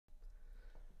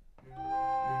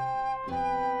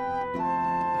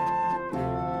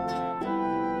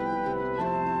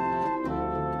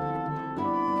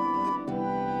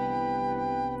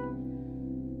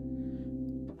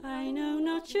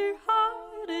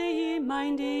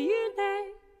line do you lay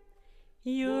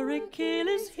your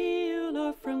Achilles heel,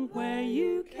 or from where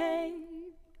you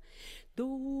came?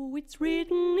 Though it's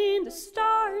written in the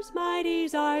stars my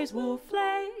desires will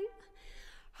flame,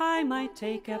 I might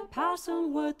take a pass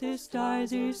on what the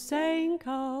stars are saying,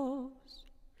 'cause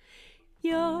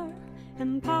you're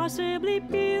impossibly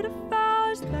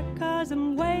beautiful. Is that 'cause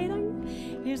I'm waiting?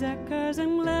 Is that 'cause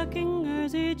I'm looking? Or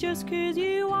is it just 'cause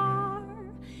you are?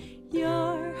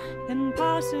 You're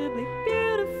impossibly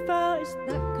beautiful. Is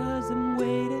that 'cause I'm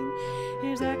waiting?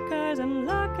 Is that 'cause I'm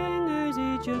looking? Or is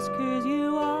it just 'cause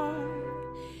you are?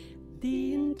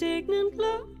 The indignant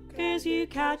look as you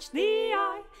catch the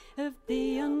eye of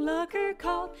the onlooker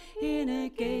caught in a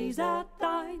gaze at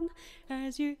thine,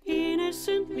 as you're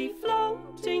innocently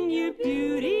floating your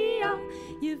beauty out.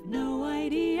 You've no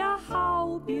idea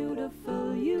how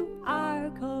beautiful you are,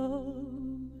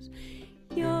 'cause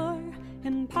you're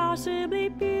impossibly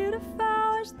beautiful.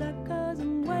 Is that 'cause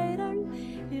I'm waiting?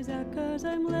 Is that 'cause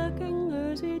I'm looking?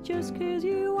 Or is it just 'cause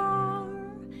you are?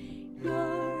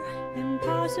 You're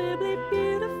impossibly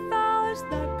beautiful. Is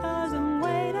that 'cause I'm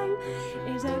waiting?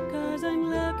 Is that 'cause I'm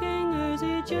looking? Or is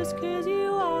it just 'cause you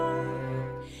are?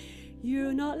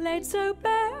 You're not laid so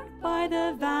bare by the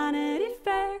Vanity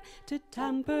Fair to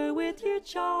tamper with your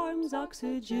charms,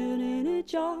 oxygen in a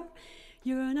jar.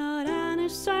 You're not an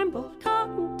assembled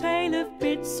cocktail of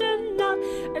bits and none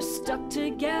are stuck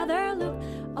together, look,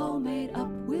 all made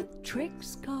up with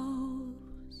tricks,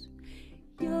 'cause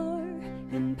you're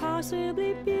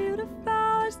impossibly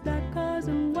beautiful. Is that 'cause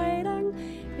I'm waiting?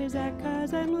 Is that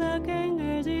 'cause I'm looking?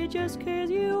 Or is it just 'cause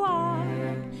you are?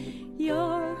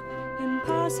 You're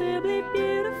impossibly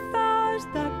beautiful. Is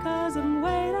that 'cause I'm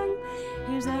waiting?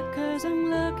 Is that 'cause I'm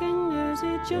looking? Or is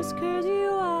it just 'cause you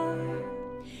are?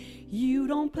 You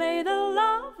don't play the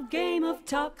love game of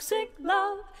toxic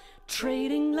love,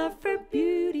 trading love for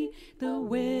beauty, the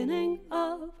winning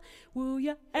of. Will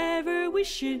you ever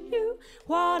wish you knew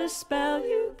what a spell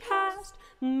you cast?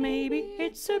 Maybe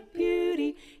it's a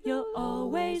beauty you'll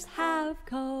always have,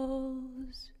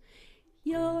 'cause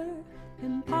you're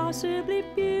impossibly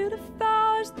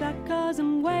beautiful. Is that 'cause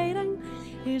I'm waiting?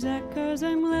 Is that 'cause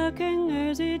I'm looking?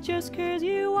 Or is it just 'cause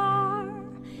you are?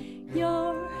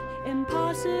 You're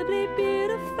impossibly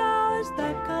beautiful. Is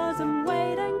that 'cause I'm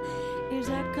waiting? Is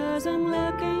that 'cause I'm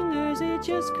looking? Or is it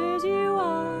just 'cause you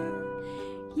are?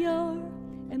 You're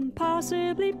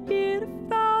impossibly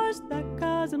beautiful. Is that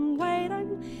 'cause I'm waiting?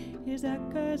 Is that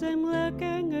 'cause I'm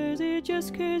looking? Or is it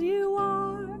just 'cause you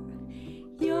are?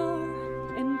 You're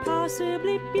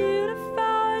impossibly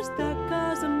beautiful. Is that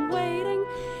 'cause I'm waiting?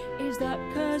 Is that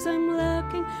 'cause I'm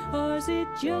looking? Or is it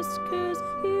just 'cause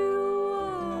you